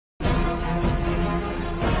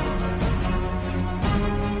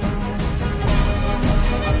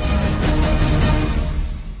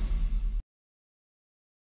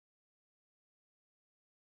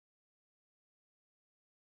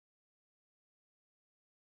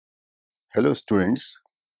Hello students,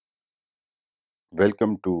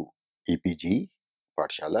 welcome to EPG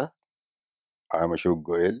Pathshala. I am Ashok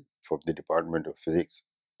Goyal from the Department of Physics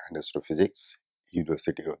and Astrophysics,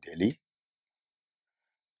 University of Delhi.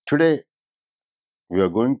 Today we are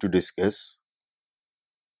going to discuss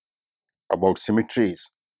about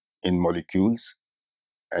symmetries in molecules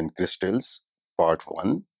and crystals, part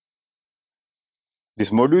 1. This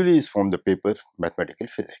module is from the paper Mathematical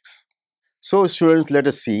Physics. So students, let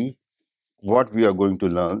us see what we are going to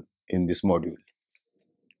learn in this module.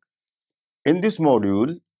 In this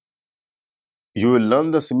module, you will learn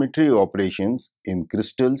the symmetry operations in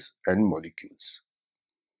crystals and molecules.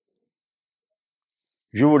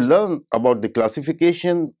 You will learn about the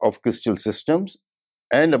classification of crystal systems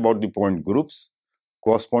and about the point groups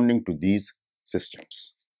corresponding to these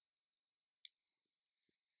systems.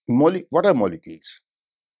 What are molecules?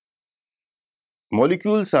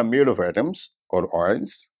 Molecules are made of atoms or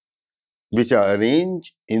ions which are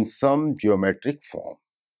arranged in some geometric form,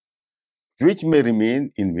 which may remain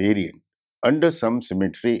invariant under some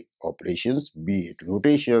symmetry operations, be it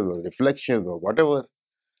rotation or reflection or whatever.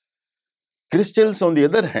 Crystals, on the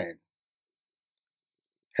other hand,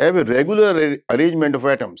 have a regular arrangement of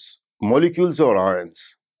atoms, molecules or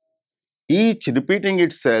ions, each repeating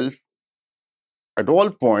itself at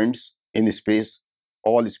all points in space,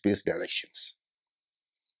 all space directions.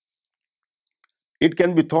 It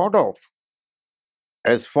can be thought of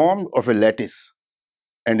as formed of a lattice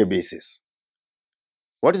and a basis.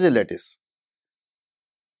 What is a lattice?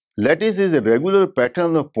 Lattice is a regular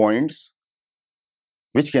pattern of points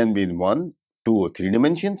which can be in 1, 2 or 3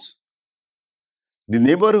 dimensions. The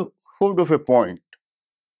neighborhood of a point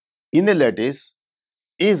in a lattice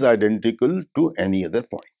is identical to any other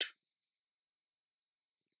point.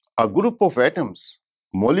 A group of atoms,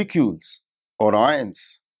 molecules or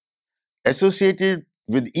ions associated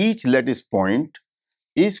with each lattice point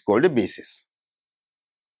is called a basis.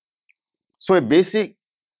 So a basic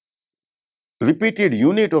repeated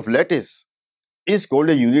unit of lattice is called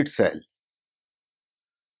a unit cell.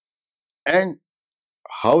 And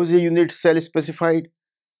how is a unit cell specified?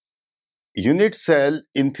 Unit cell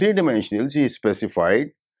in 3 dimensions is specified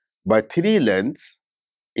by 3 lengths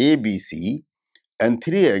A, B, C and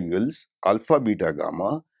 3 angles alpha, beta,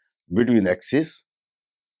 gamma between axes,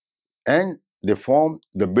 and they form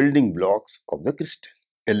the building blocks of the crystal.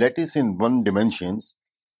 A lattice in 1 dimension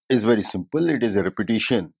is very simple. It is a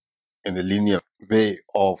repetition in a linear way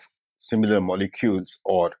of similar molecules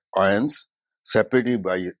or ions separated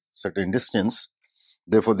by a certain distance.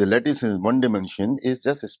 Therefore, the lattice in 1 dimension is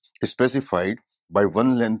just specified by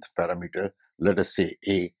 1 length parameter, let us say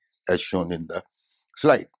A, as shown in the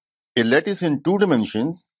slide. A lattice in 2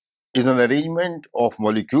 dimensions is an arrangement of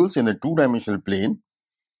molecules in a 2-dimensional plane,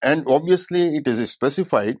 and obviously it is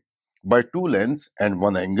specified by 2 lengths and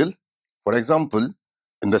 1 angle. For example,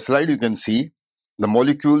 in the slide you can see the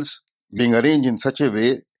molecules being arranged in such a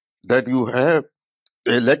way that you have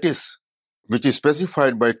a lattice which is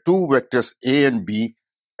specified by 2 vectors A and B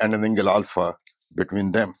and an angle alpha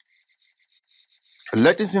between them. A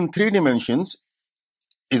lattice in 3 dimensions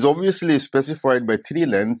is obviously specified by 3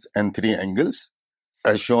 lengths and 3 angles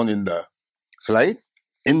as shown in the slide.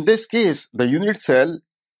 In this case, the unit cell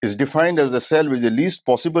is defined as the cell with the least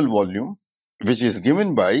possible volume, which is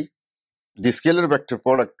given by the scalar vector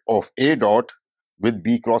product of A dot with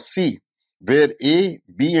B cross C, where A,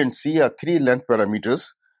 B and C are 3 length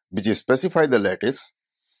parameters which specify the lattice,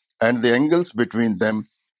 and the angles between them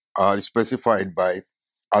are specified by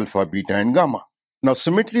alpha, beta and gamma. Now,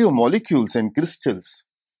 symmetry of molecules and crystals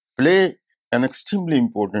play an extremely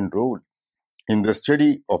important role in the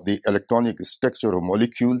study of the electronic structure of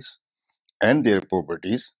molecules and their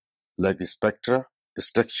properties like spectra,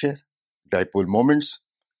 structure, dipole moments,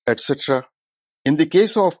 etc. In the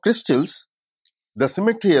case of crystals, the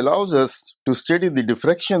symmetry allows us to study the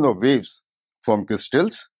diffraction of waves from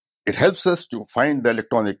crystals. It helps us to find the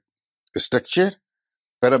electronic structure,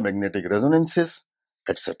 paramagnetic resonances,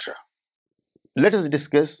 etc. Let us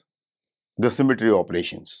discuss the symmetry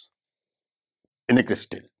operations in a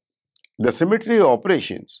crystal. The symmetry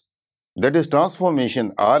operations, that is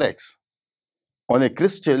transformation Rx, on a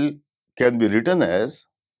crystal can be written as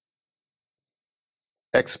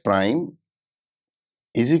x prime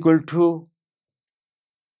is equal to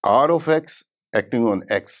R of x acting on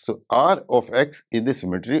x. So R of x is the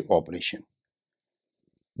symmetry operation.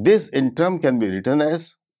 This in turn can be written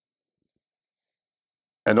as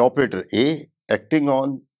an operator A acting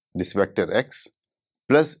on this vector x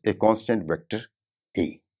plus a constant vector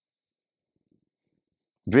A,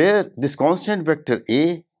 where this constant vector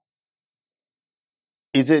A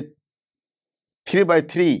is a 3 by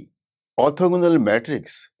 3 orthogonal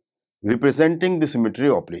matrix representing the symmetry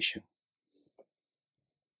operation?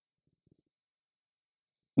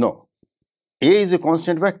 No. A is a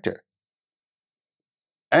constant vector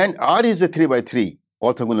and R is a 3 by 3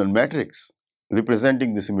 orthogonal matrix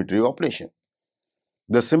representing the symmetry operation.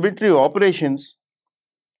 The symmetry operations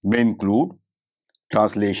may include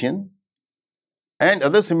translation and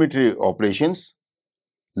other symmetry operations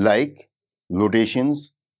like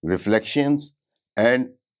rotations, reflections, and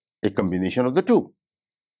a combination of the two.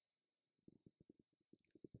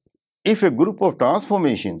 If a group of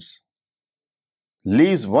transformations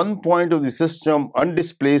leaves one point of the system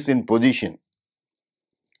undisplaced in position,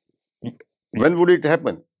 when would it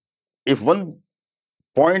happen? If one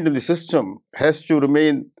point in the system has to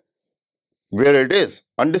remain where it is,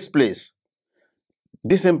 undisplaced,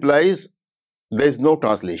 this implies there is no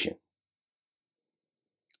translation.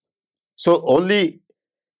 So only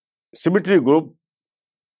symmetry group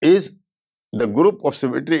is the group of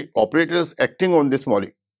symmetry operators acting on this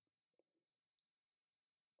molecule.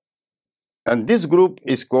 And this group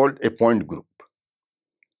is called a point group.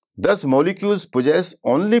 Thus, molecules possess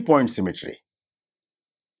only point symmetry.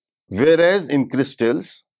 Whereas in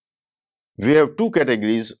crystals, we have two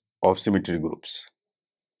categories of symmetry groups.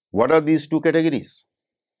 What are these two categories?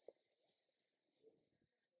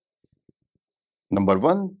 Number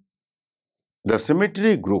one, the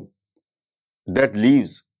symmetry group that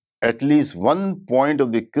leaves at least one point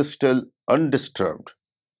of the crystal undisturbed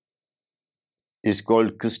is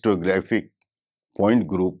called crystallographic point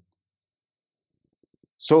group.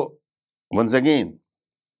 So, once again,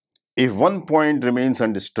 if one point remains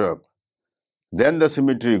undisturbed, then the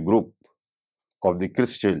symmetry group of the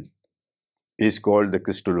crystal is called the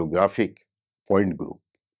crystallographic point group.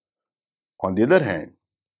 On the other hand,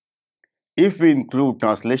 if we include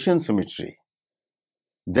translation symmetry,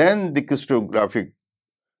 then the crystallographic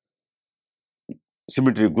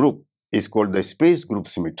symmetry group is called the space group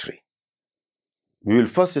symmetry. We will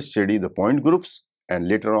first study the point groups and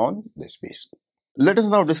later on the space group. Let us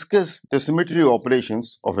now discuss the symmetry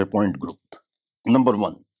operations of a point group. Number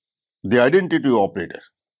one, the identity operator.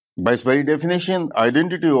 By its very definition,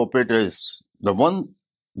 identity operator is the one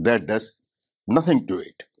that does nothing to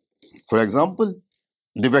it. For example,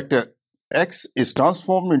 the vector x is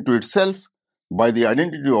transformed into itself by the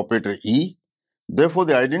identity operator E. Therefore,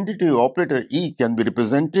 the identity operator E can be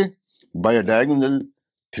represented by a diagonal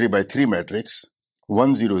 3 by 3 matrix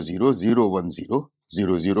 1 0 0 0 1 0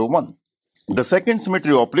 0 0 1. The second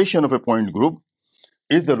symmetry operation of a point group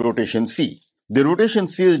is the rotation C. The rotation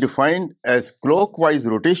C is defined as clockwise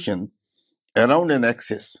rotation around an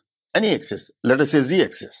axis, any axis, let us say Z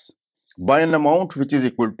axis, by an amount which is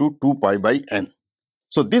equal to 2 pi by n.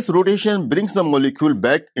 So this rotation brings the molecule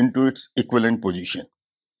back into its equivalent position.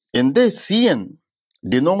 In this, Cn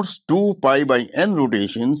denotes 2 pi by n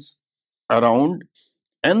rotations around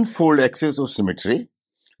n-fold axis of symmetry.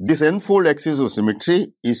 This n-fold axis of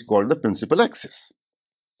symmetry is called the principal axis.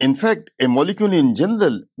 In fact, a molecule in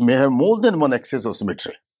general may have more than one axis of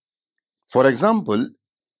symmetry. For example,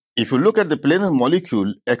 if you look at the planar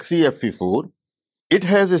molecule XeFe4, it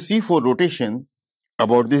has a C4 rotation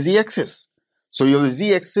about the Z-axis. So your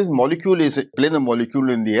Z-axis molecule is a planar molecule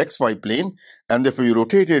in the XY plane, and if you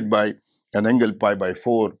rotate it by an angle pi by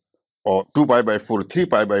 4 or 2 pi by 4, 3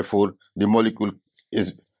 pi by 4, the molecule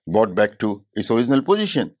is brought back to its original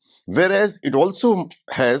position. Whereas it also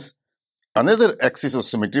has another axis of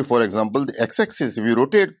symmetry. For example, the x-axis, if you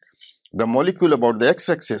rotate the molecule about the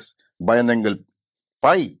x-axis by an angle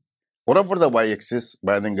pi, or about the y-axis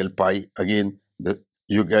by an angle pi, again,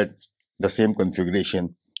 you get the same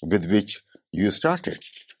configuration with which you started.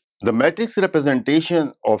 The matrix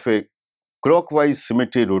representation of a clockwise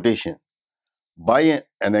symmetry rotation by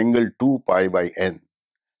an angle 2 pi by n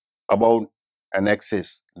about an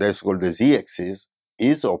axis that's called the z-axis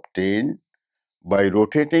is obtained by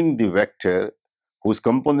rotating the vector whose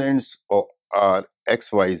components are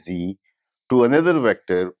x, y, z to another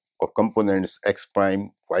vector of components x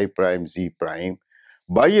prime, y prime, z prime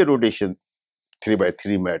by a rotation 3 by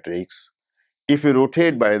 3 matrix. If you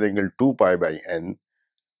rotate by an angle 2 pi by n,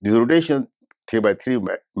 the rotation 3 by 3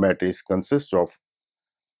 matrix consists of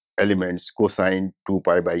elements cosine 2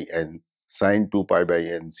 pi by n, sine 2 pi by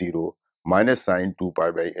n 0, minus sine 2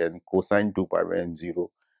 pi by n, cosine 2 pi by n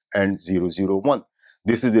 0, and 0, 0, 1.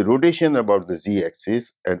 This is the rotation about the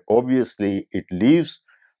z-axis, and obviously it leaves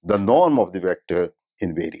the norm of the vector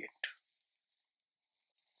invariant.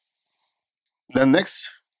 The next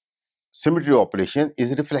symmetry operation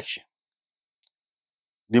is reflection.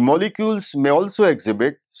 The molecules may also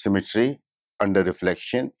exhibit symmetry under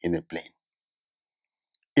reflection in a plane.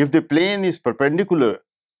 If the plane is perpendicular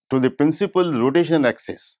to the principal rotation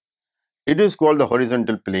axis. It is called the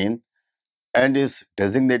horizontal plane and is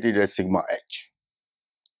designated as sigma h.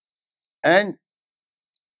 And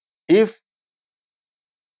if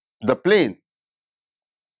the plane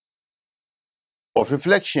of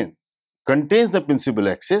reflection contains the principal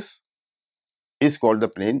axis, is called the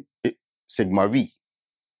plane sigma v.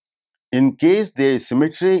 In case there is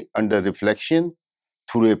symmetry under reflection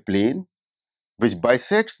through a plane which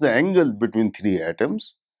bisects the angle between three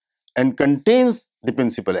atoms and contains the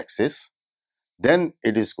principal axis, then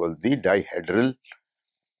it is called the dihedral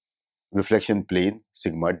reflection plane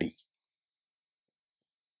sigma d.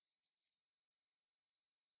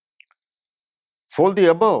 For the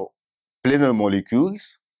above planar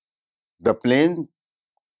molecules, the plane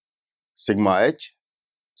sigma h,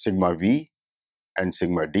 sigma v and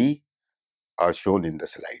sigma d are shown in the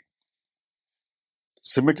slide.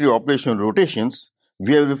 Symmetry operation rotations,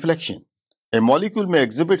 we have reflection. A molecule may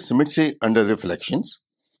exhibit symmetry under reflections.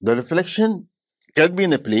 The reflection can be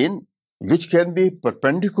in a plane which can be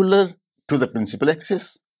perpendicular to the principal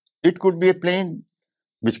axis. It could be a plane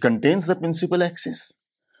which contains the principal axis,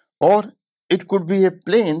 or it could be a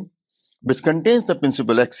plane which contains the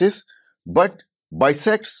principal axis but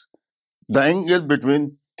bisects the angle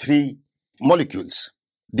between three molecules.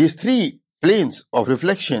 These three planes of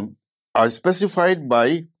reflection are specified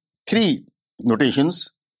by three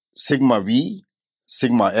notations: sigma v,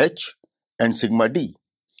 sigma h and sigma d.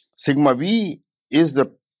 Sigma v is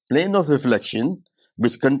the plane of reflection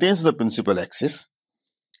which contains the principal axis.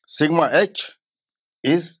 Sigma h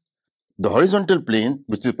is the horizontal plane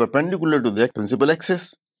which is perpendicular to the principal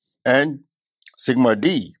axis, and sigma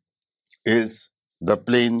d is the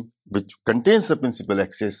plane which contains the principal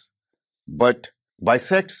axis but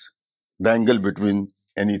bisects the angle between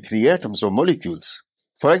any three atoms or molecules.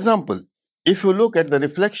 For example, if you look at the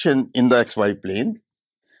reflection in the xy plane,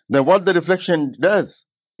 then what the reflection does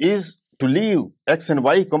is to leave x and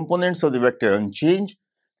y components of the vector unchanged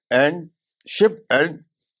and shift and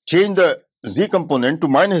change the z component to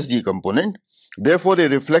minus g component. Therefore, a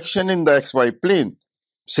reflection in the xy plane,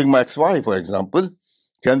 sigma xy for example,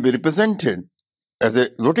 can be represented as a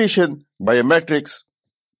rotation by a matrix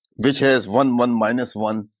which has 1, 1, minus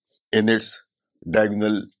 1 in its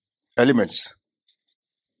diagonal elements.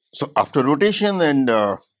 So after rotation and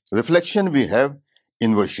reflection, we have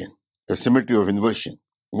inversion, the symmetry of inversion.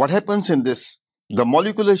 What happens in this? The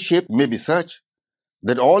molecular shape may be such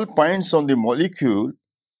that all points on the molecule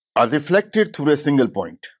are reflected through a single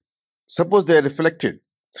point. Suppose they are reflected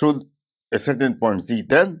through a certain point z,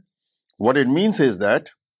 then what it means is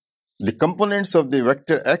that the components of the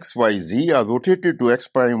vector x, y, z are rotated to x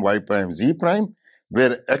prime, y prime, z prime,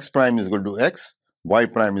 where x prime is equal to x, y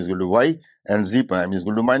prime is equal to y, and z prime is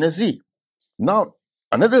equal to minus z. Now,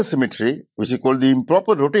 another symmetry, which is called the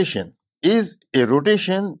improper rotation, is a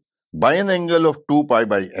rotation by an angle of 2 pi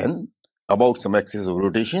by n about some axis of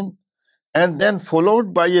rotation, and then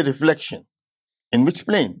followed by a reflection. In which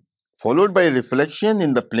plane? Followed by a reflection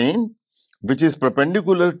in the plane which is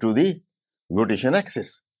perpendicular to the rotation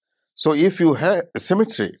axis. So if you have a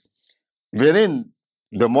symmetry wherein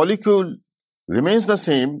the molecule remains the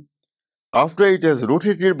same after it has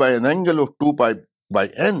rotated by an angle of 2 pi by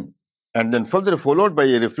n, and then further followed by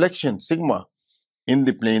a reflection sigma in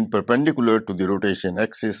the plane perpendicular to the rotation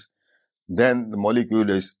axis, then the molecule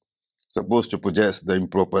is supposed to possess the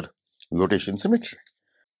improper rotation symmetry.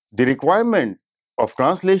 The requirement of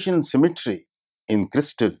translation symmetry in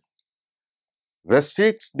crystal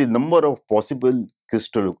restricts the number of possible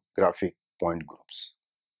crystallographic point groups,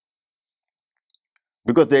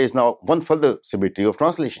 because there is now one further symmetry of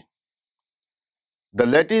translation. The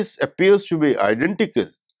lattice appears to be identical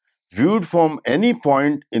viewed from any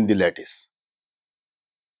point in the lattice,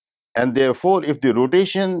 and therefore if the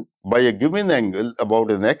rotation by a given angle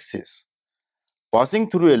about an axis passing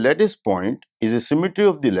through a lattice point is a symmetry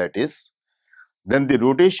of the lattice, then the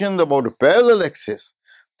rotation about a parallel axis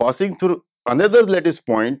passing through another lattice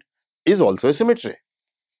point is also a symmetry.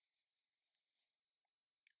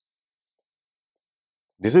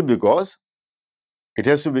 This is because it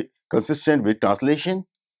has to be consistent with translation.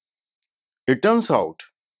 It turns out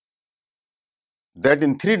that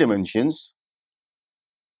in 3 dimensions,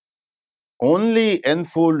 only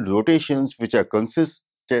n-fold rotations which are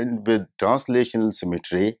consistent with translational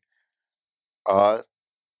symmetry are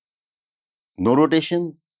no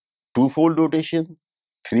rotation, 2-fold rotation,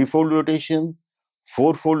 3-fold rotation,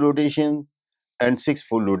 4-fold rotation, and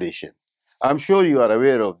 6-fold rotation. I'm sure you are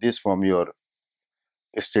aware of this from your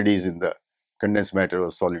studies in the condensed matter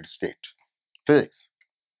or solid state physics.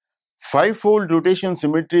 5-fold rotation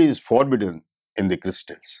symmetry is forbidden in the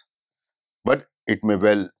crystals, but it may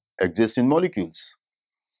well exist in molecules.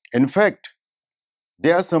 In fact,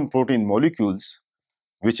 there are some protein molecules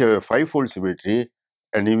which have a 5-fold symmetry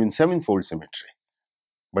and even 7-fold symmetry,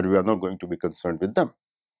 but we are not going to be concerned with them.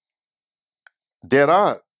 There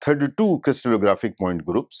are 32 crystallographic point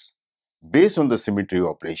groups based on the symmetry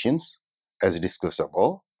operations as discussed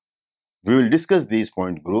above. We will discuss these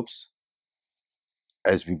point groups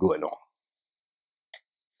as we go along.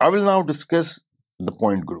 I will now discuss the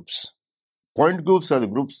point groups. Point groups are the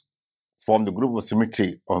groups form the group of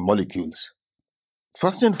symmetry of molecules.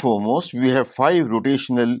 First and foremost, we have 5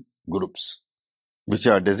 rotational groups which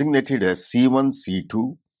are designated as C1,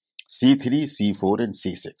 C2, C3, C4 and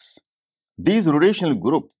C6. These rotational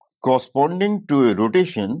groups corresponding to a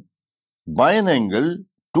rotation by an angle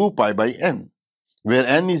 2 pi by n, where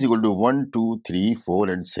n is equal to 1, 2, 3, 4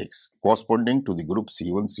 and 6, corresponding to the group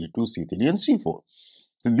C1, C2, C3 and C4.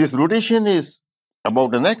 So this rotation is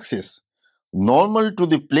about an axis normal to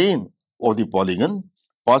the plane of the polygon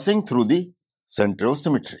passing through the center of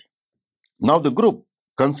symmetry. Now the group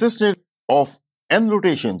consisted of n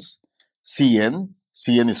rotations, Cn,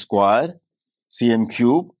 Cn square, Cn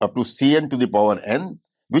cube up to Cn to the power n,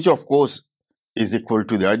 which of course is equal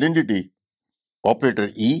to the identity operator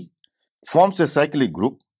E, forms a cyclic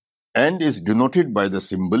group and is denoted by the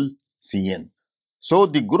symbol Cn. So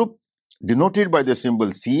the group denoted by the symbol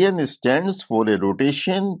Cn stands for a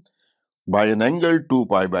rotation by an angle 2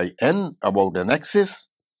 pi by n about an axis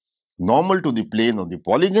normal to the plane of the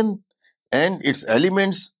polygon, and its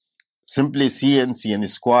elements simply Cn, Cn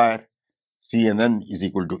square, Cnn is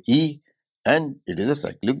equal to E, and it is a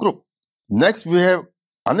cyclic group. Next, we have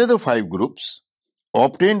another 5 groups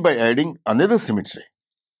obtained by adding another symmetry.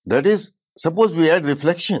 That is, suppose we add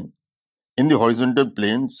reflection in the horizontal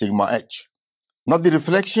plane sigma h. Now, the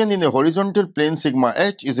reflection in the horizontal plane sigma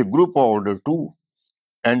h is a group of order 2,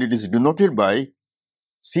 and it is denoted by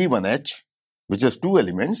C1h, which has 2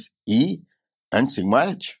 elements, E and sigma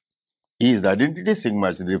h. E is the identity, sigma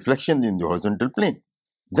h is the reflection in the horizontal plane.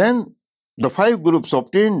 Then the 5 groups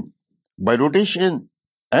obtained by rotation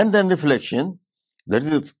and then reflection, that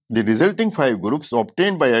is the resulting 5 groups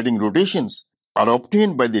obtained by adding rotations, are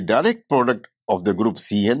obtained by the direct product of the group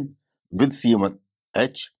Cn with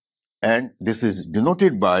C1h, and this is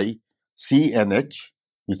denoted by CNH,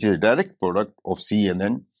 which is a direct product of Cn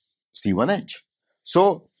and C1h.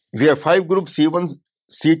 So we have 5 groups C1,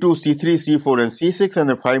 C2, C3, C4 and C6,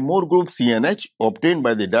 and 5 more groups CNH obtained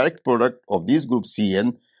by the direct product of these groups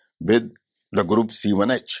Cn with the group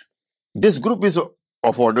C1h. This group is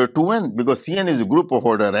of order 2n because Cn is a group of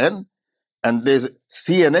order n, and this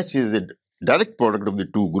CNH is the direct product of the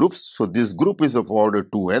 2 groups. So this group is of order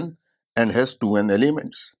 2n and has 2n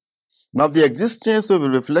elements. Now the existence of a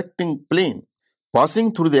reflecting plane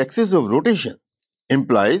passing through the axis of rotation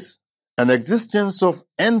implies an existence of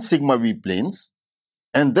n sigma v planes,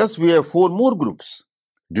 and thus we have 4 more groups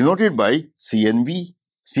denoted by CNV.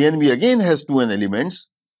 CNV again has 2n elements,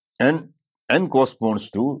 and n corresponds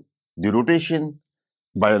to the rotation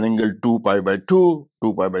by an angle 2 pi by 2,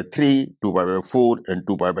 2 pi by 3, 2 pi by 4 and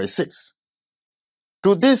 2 pi by 6.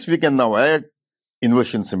 To this we can now add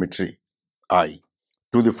inversion symmetry I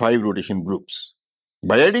to the 5 rotation groups.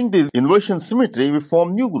 By adding the inversion symmetry, we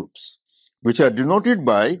form new groups which are denoted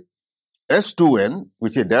by S2n,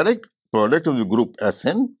 which is a direct product of the group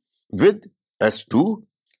Sn with S2,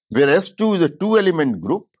 where S2 is a 2-element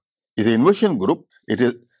group, is an inversion group. It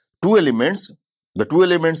is 2 elements, the 2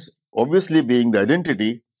 elements obviously being the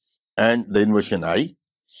identity and the inversion I.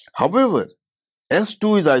 However,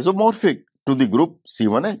 S2 is isomorphic to the group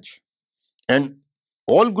C1h, and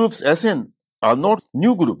all groups Sn are not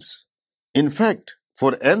new groups. In fact,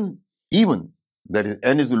 for n even, that is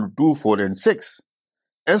n is equal to 2, 4 and 6,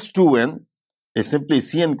 S2n is simply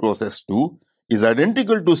Cn cross S2 is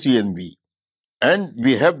identical to CNV, and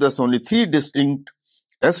we have thus only 3 distinct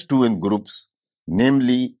S2n groups,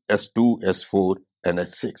 namely S2, S4 and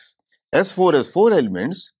S6. S4 has 4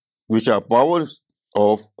 elements which are powers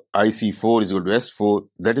of IC4 is equal to S4,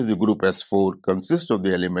 that is the group S4 consists of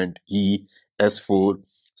the element E, S4,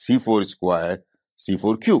 C4 square,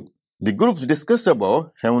 C4 cube. The groups discussed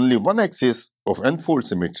above have only one axis of n-fold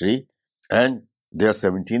symmetry, and they are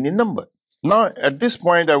 17 in number. Now, at this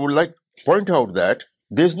point, I would like to point out that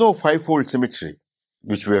there is no 5-fold symmetry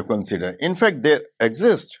which we have considered. In fact, there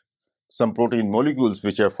exist some protein molecules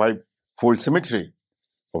which have 5-fold symmetry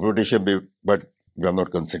of rotation, but we are not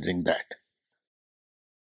considering that.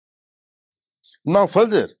 Now,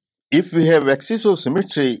 further, if we have axis of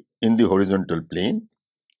symmetry in the horizontal plane,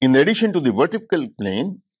 in addition to the vertical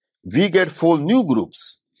plane, we get 4 new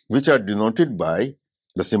groups which are denoted by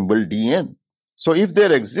the symbol Dn. So if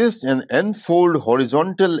there exists an n-fold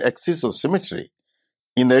horizontal axis of symmetry,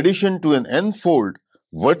 in addition to an n-fold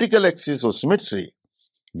vertical axis of symmetry,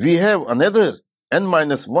 we have another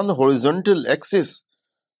n-1 horizontal axis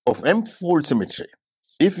of m-fold symmetry.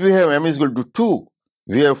 If we have m is equal to 2,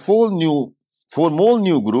 we have four more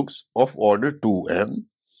new groups of order 2n.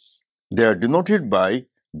 They are denoted by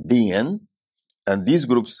dn, and these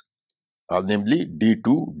groups are namely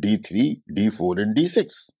d2, d3, d4, and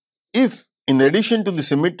d6. If, in addition to the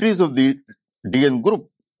symmetries of the dn group,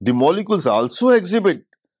 the molecules also exhibit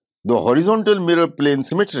the horizontal mirror plane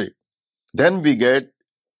symmetry, then we get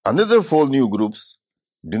another four new groups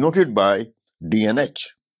denoted by dnh.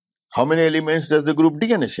 How many elements does the group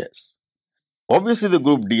dnh has? Obviously, the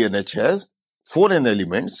group dnh has 4n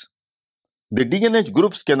elements. The dnh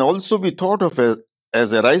groups can also be thought of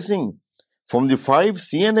as arising from the 5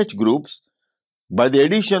 cnh groups by the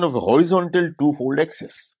addition of a horizontal two-fold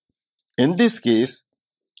axis. In this case,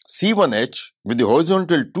 C1H with the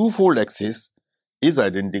horizontal two-fold axis is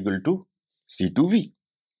identical to C2V.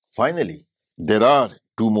 Finally, there are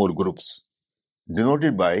two more groups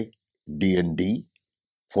denoted by D and D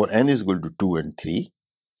for n is equal to 2 and 3.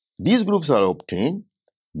 These groups are obtained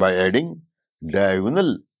by adding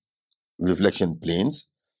diagonal reflection planes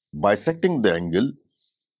bisecting the angle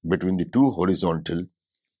between the two horizontal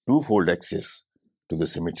two-fold axes to the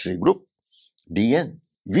symmetry group Dn.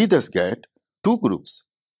 We thus get two groups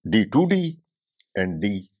D2D and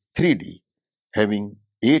D3D having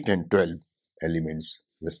 8 and 12 elements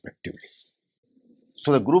respectively.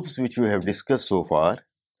 So the groups which we have discussed so far,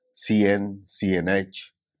 Cn,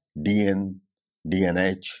 CnH, Dn,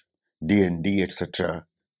 DnH, DnD, etc.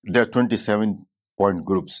 There are 27 point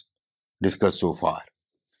groups discussed so far.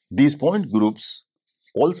 These point groups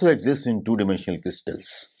also exist in two-dimensional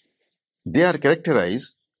crystals. They are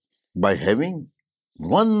characterized by having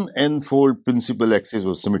one n-fold principal axis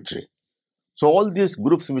of symmetry. So all these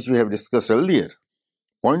groups which we have discussed earlier,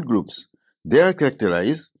 point groups, they are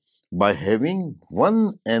characterized by having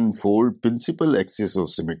one n-fold principal axis of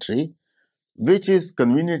symmetry, which is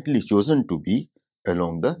conveniently chosen to be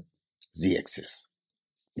along the z-axis.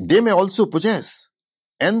 They may also possess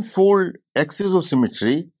n-fold axis of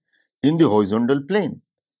symmetry in the horizontal plane.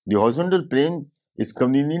 The horizontal plane is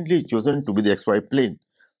conveniently chosen to be the xy plane.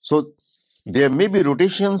 So there may be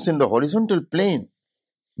rotations in the horizontal plane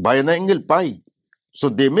by an angle pi. So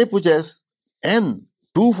they may possess n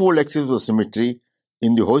two-fold axis of symmetry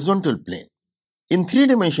in the horizontal plane. In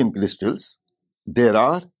three-dimension crystals, there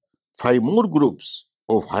are 5 more groups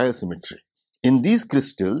of higher symmetry. In these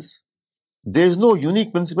crystals, there is no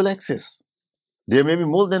unique principal axis. There may be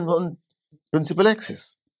more than one principal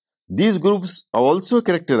axis. These groups are also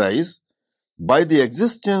characterized by the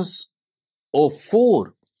existence of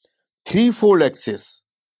 4 three-fold axes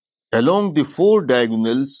along the 4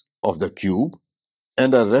 diagonals of the cube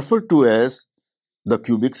and are referred to as the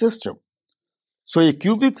cubic system. So a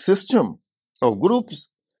cubic system of groups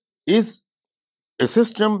is a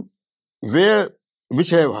system which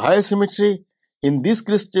have high symmetry. In these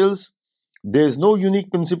crystals, there is no unique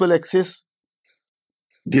principal axis.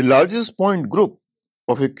 The largest point group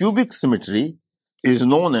of a cubic symmetry is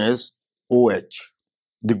known as OH.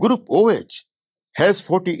 The group OH has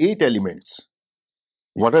 48 elements.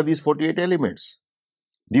 What are these 48 elements?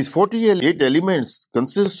 These 48 elements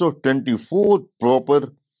consist of 24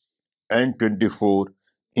 proper and 24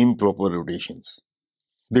 improper rotations.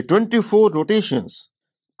 The 24 rotations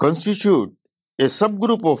constitute a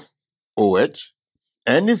subgroup of OH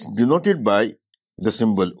and is denoted by the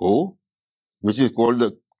symbol O, which is called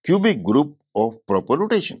the cubic group of proper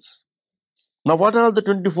rotations. Now, what are the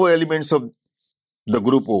 24 elements of the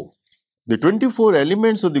group O? The 24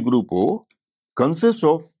 elements of the group O consist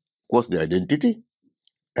of course, the identity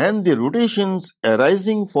and the rotations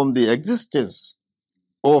arising from the existence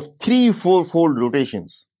of 3 four-fold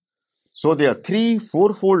rotations. So, there are 3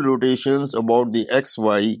 four-fold rotations about the x,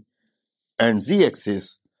 y, and z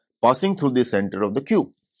axis passing through the center of the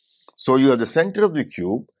cube. So, you have the center of the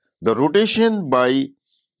cube, the rotation by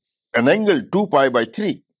an angle 2 pi by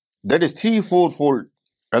 3, that is 3 four-fold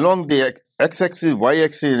along the x-axis,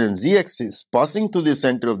 y-axis, and z-axis passing through the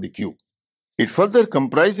center of the cube. It further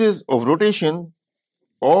comprises of rotation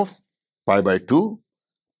of pi by 2,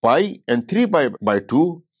 pi and 3 pi by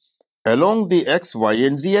 2 along the x, y,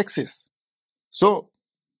 and z axis. So,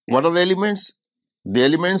 what are the elements? The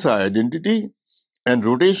elements are identity and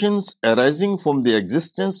rotations arising from the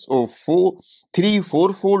existence of 3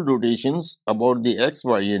 four-fold rotations about the x,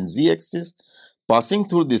 y, and z axis passing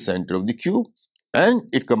through the center of the cube, and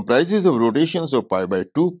it comprises of rotations of pi by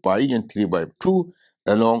 2, pi, and 3 by 2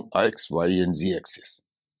 along x, y, and z axis.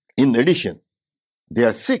 In addition, There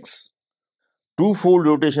are 6 two-fold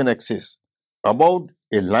rotation axes about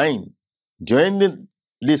a line joining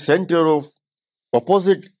the center of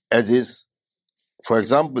opposite edges. For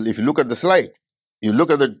example, if you look at the slide, you look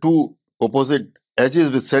at the 2 opposite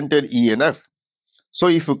edges with center E and F. So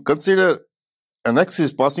if you consider an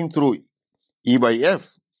axis passing through E by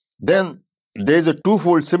F, then there is a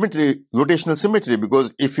two-fold symmetry, rotational symmetry,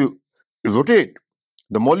 because if you rotate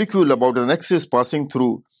the molecule about an axis passing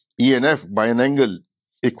through E and F by an angle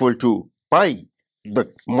equal to pi,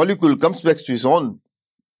 the molecule comes back to its own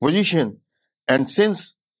position. And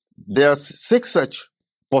since there are 6 such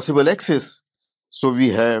possible axes, so we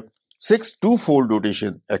have 6 two-fold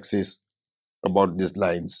rotation axes about these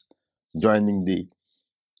lines joining the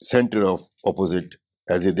center of opposite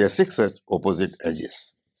edges. There are 6 such opposite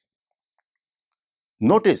edges.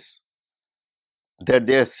 Notice that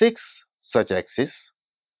there are 6 such axes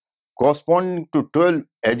corresponding to 12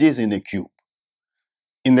 edges in a cube.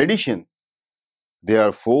 In addition, there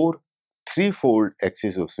are 4 three-fold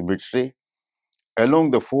axes of symmetry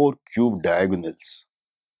along the 4 cube diagonals.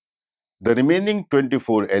 The remaining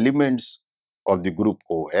 24 elements of the group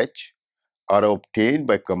OH are obtained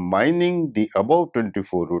by combining the above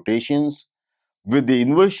 24 rotations with the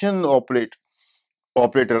inversion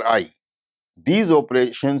operator I. These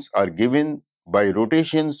operations are given by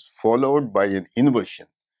rotations followed by an inversion,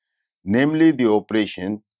 namely the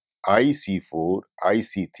operation IC4,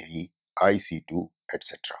 IC3, IC2,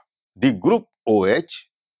 etc. The group OH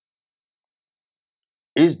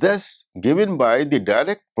is thus given by the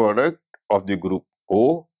direct product of the group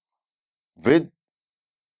O with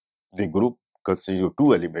the group consisting of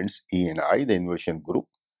 2 elements E and I, the inversion group.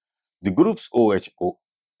 The groups OH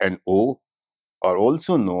and O are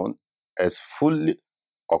also known as full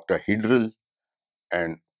octahedral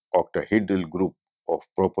and octahedral group of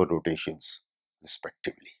proper rotations,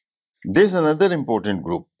 respectively. There is another important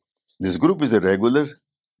group. This group is a regular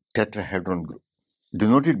tetrahedron group,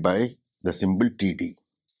 denoted by the symbol TD.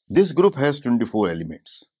 This group has 24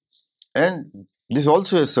 elements, and this is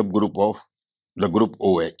also a subgroup of the group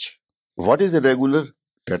OH. What is a regular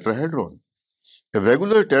tetrahedron? A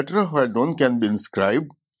regular tetrahedron can be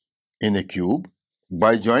inscribed in a cube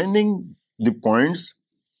by joining the points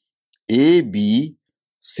A, B,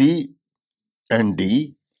 C, and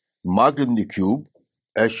D marked in the cube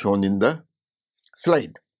as shown in the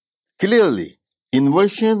slide. Clearly,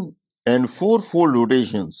 inversion and 4-fold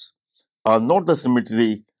rotations are not the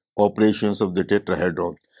symmetry operations of the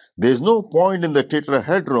tetrahedron. There is no point in the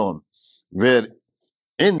tetrahedron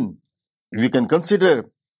wherein we can consider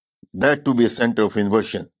that to be a center of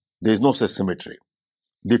inversion. There is no such symmetry.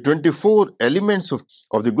 The 24 elements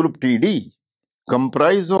of the group TD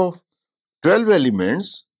comprise of 12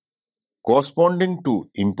 elements corresponding to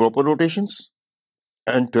improper rotations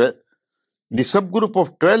and the subgroup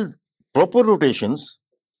of 12 proper rotations.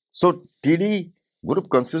 So TD group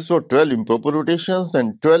consists of 12 improper rotations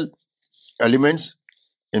and 12 elements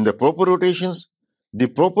in the proper rotations. The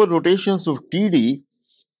proper rotations of TD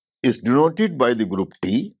is denoted by the group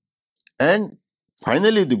T, and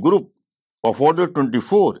finally the group of order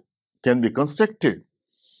 24 can be constructed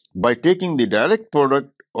by taking the direct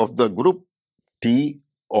product of the group T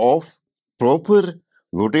of proper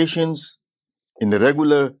rotations in the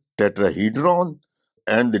regular tetrahedron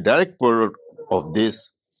and the direct product of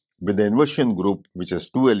this with the inversion group, which has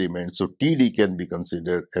 2 elements. So TD can be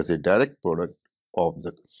considered as a direct product of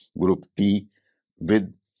the group T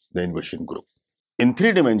with the inversion group. In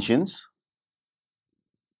 3 dimensions,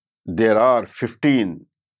 there are 15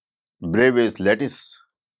 Bravais lattice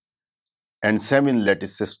and 7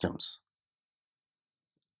 lattice systems.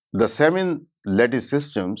 The 7 lattice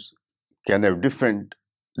systems can have different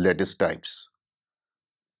lattice types.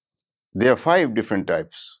 There are 5 different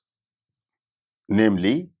types,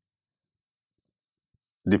 namely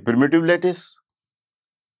the primitive lattice,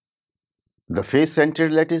 the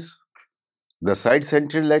face-centered lattice, the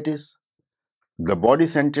side-centered lattice, the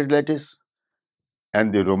body-centered lattice,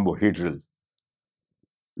 and the rhombohedral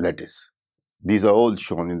lattice. These are all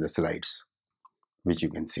shown in the slides, which you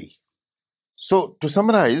can see. So, to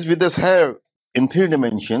summarize, we thus have in 3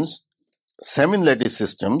 dimensions 7 lattice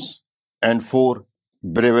systems and 4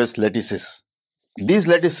 Bravais lattices. These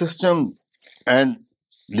lattice systems and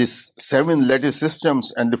these 7 lattice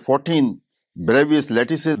systems and the 14 Bravais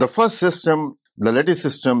lattices. The first system, the lattice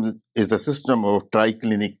system, is the system of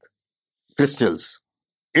triclinic crystals.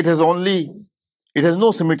 It has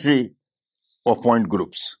no symmetry of point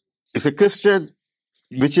groups. It's a crystal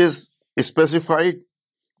which is specified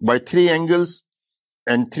by 3 angles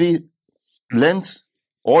and 3 lengths,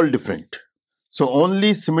 all different. So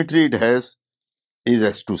only symmetry it has is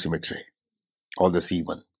S2 symmetry. or the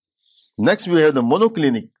C1. Next, we have the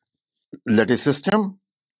monoclinic lattice system,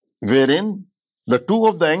 wherein the two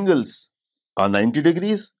of the angles are 90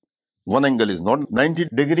 degrees. One angle is not 90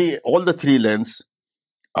 degree. All the three lengths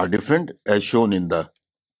are different as shown in the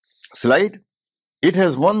slide. It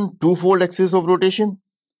has one two-fold axis of rotation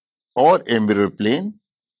or a mirror plane.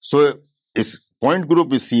 So its point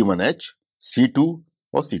group is C1H, C2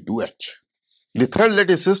 or C2H. The third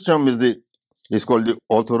lattice system is called the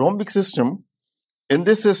orthorhombic system. In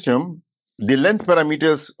this system, the length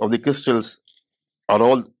parameters of the crystals are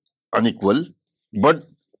all unequal, but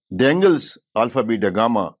the angles alpha, beta,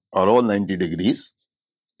 gamma are all 90 degrees.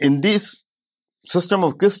 In this system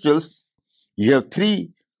of crystals, you have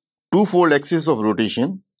three two-fold axis of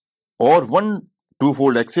rotation or one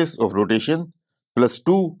two-fold axis of rotation plus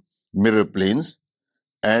two mirror planes,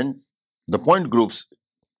 and the point groups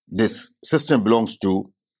this system belongs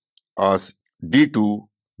to are D2,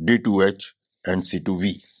 D2H, and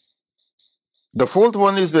C2V. The fourth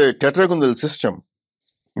one is the tetragonal system,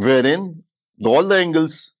 wherein all the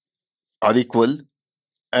angles are equal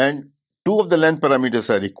and two of the length parameters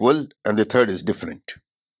are equal and the third is different.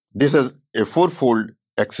 This has a four-fold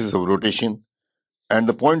axis of rotation, and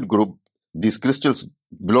the point group these crystals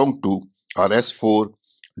belong to are S4,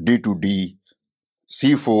 D2D,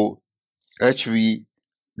 C4, HV,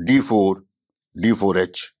 D4,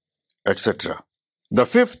 D4H, etc. The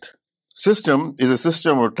fifth system is a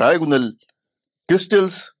system of trigonal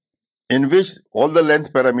crystals in which all the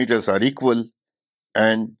length parameters are equal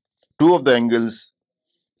and two of the angles,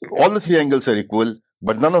 all the three angles are equal,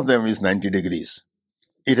 but none of them is 90 degrees.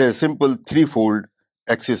 It has a simple threefold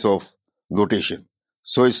axis of rotation.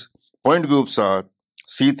 So its point groups are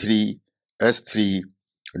C3, S3,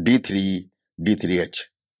 D3, D3H,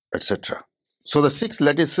 etc. So the sixth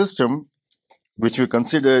lattice system, which we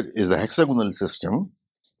consider is the hexagonal system,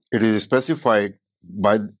 it is specified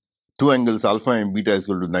by two angles alpha and beta is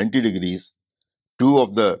equal to 90 degrees, two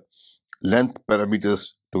of the length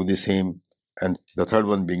parameters to the same, and the third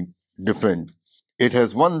one being different. It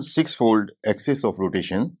has one six-fold axis of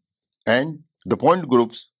rotation, and the point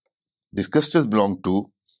groups these crystals belong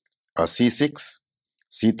to are C6,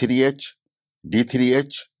 C3H,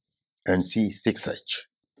 D3H, and C6H.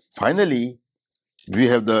 Finally, we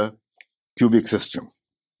have the cubic system.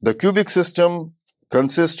 The cubic system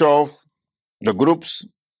consists of the groups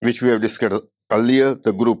which we have discussed earlier,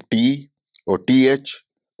 the group T or TH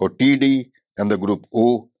or TD, and the group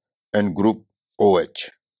O and group OH.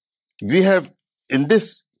 We have in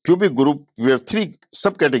this cubic group, we have three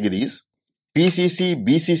subcategories: PCC,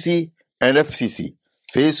 BCC, and FCC.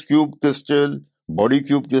 Face cube crystal, body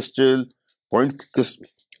cube crystal, point crystal,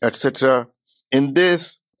 etc. In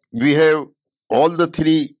this, we have all the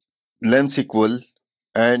three lengths equal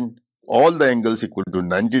and all the angles equal to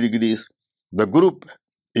 90 degrees. The group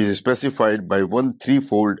is specified by one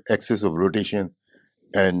threefold axis of rotation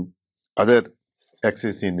and other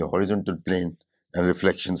axis in the horizontal plane and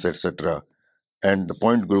reflections, etc. And the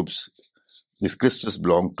point groups these crystals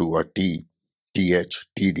belong to are T, TH,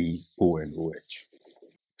 TD, O, and OH.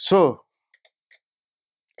 So,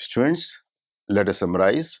 students, let us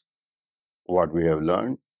summarize what we have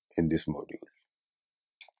learned in this module.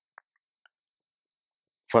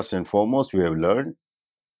 First and foremost, we have learned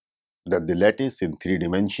that the lattice in three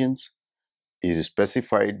dimensions is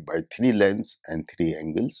specified by three lengths and three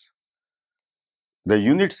angles. The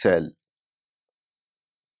unit cell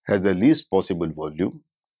has the least possible volume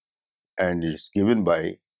and is given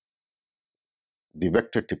by the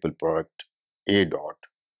vector triple product A dot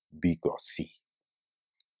B cross C.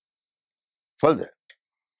 Further,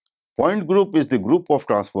 point group is the group of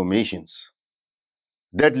transformations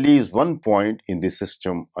that leaves one point in the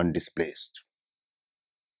system undisplaced.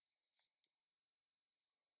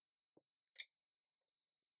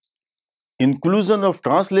 Inclusion of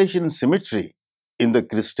translation symmetry in the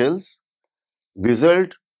crystals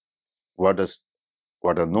result what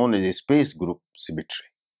are known as a space group symmetry.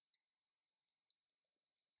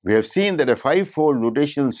 We have seen that a five-fold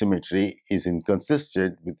rotational symmetry is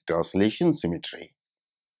inconsistent with translation symmetry,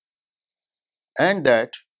 and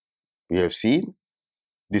that we have seen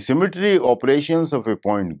the symmetry operations of a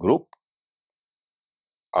point group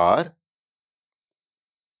are: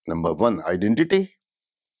 number one, identity;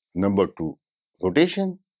 number two,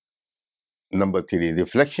 rotation; number three,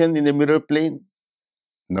 reflection in a mirror plane;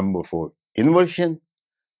 number four, inversion;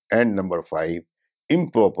 and number five,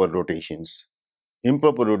 improper rotations.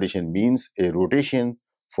 Improper rotation means a rotation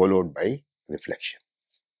followed by reflection.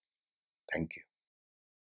 Thank you.